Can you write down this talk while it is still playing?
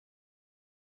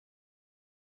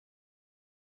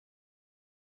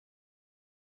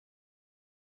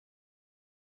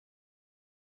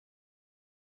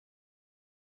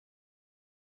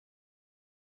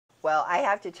Well, I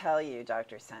have to tell you,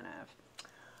 Dr. Seneff,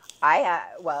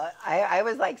 I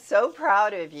was like so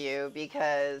proud of you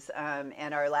because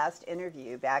in our last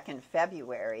interview back in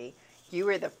February, you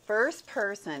were the first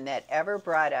person that ever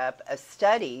brought up a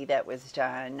study that was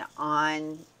done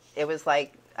on, it was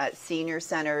like senior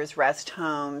centers, rest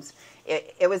homes.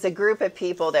 It was a group of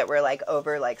people that were like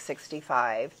over like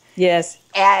 65. Yes.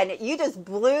 And you just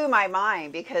blew my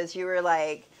mind because you were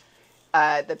like,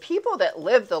 the people that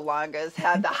live the longest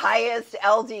have the highest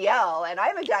LDL, and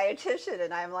I'm a dietitian,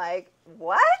 and I'm like,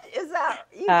 what is that?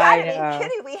 You gotta be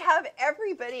kidding! We have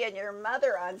everybody and your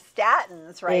mother on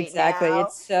statins right Exactly. now.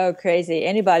 It's so crazy.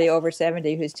 Anybody over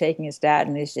 70 who's taking a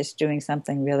statin is just doing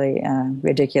something really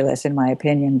ridiculous, in my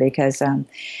opinion, because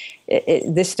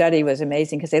this study was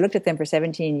amazing because they looked at them for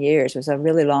 17 years. It was a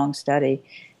really long study,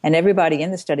 and everybody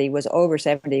in the study was over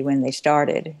 70 when they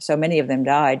started. So many of them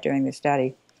died during the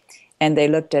study. And they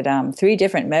looked at 3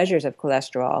 different measures of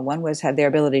cholesterol. One was had their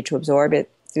ability to absorb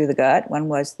it through the gut. One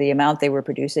was the amount they were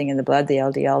producing in the blood, the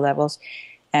LDL levels.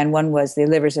 And one was the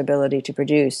liver's ability to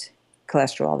produce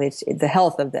cholesterol. It's the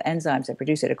health of the enzymes that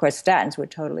produce it. Of course, statins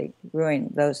would totally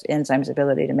ruin those enzymes'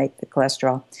 ability to make the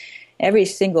cholesterol. Every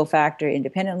single factor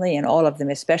independently, and all of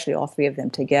them, especially all 3 of them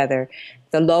together,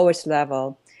 the lowest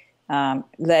level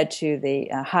led to the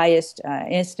highest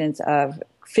instance of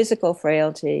physical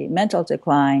frailty, mental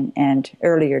decline, and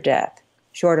earlier death,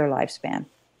 shorter lifespan,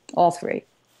 all 3.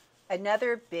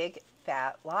 Another big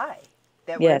fat lie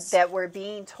that Yes. we're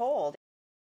being told.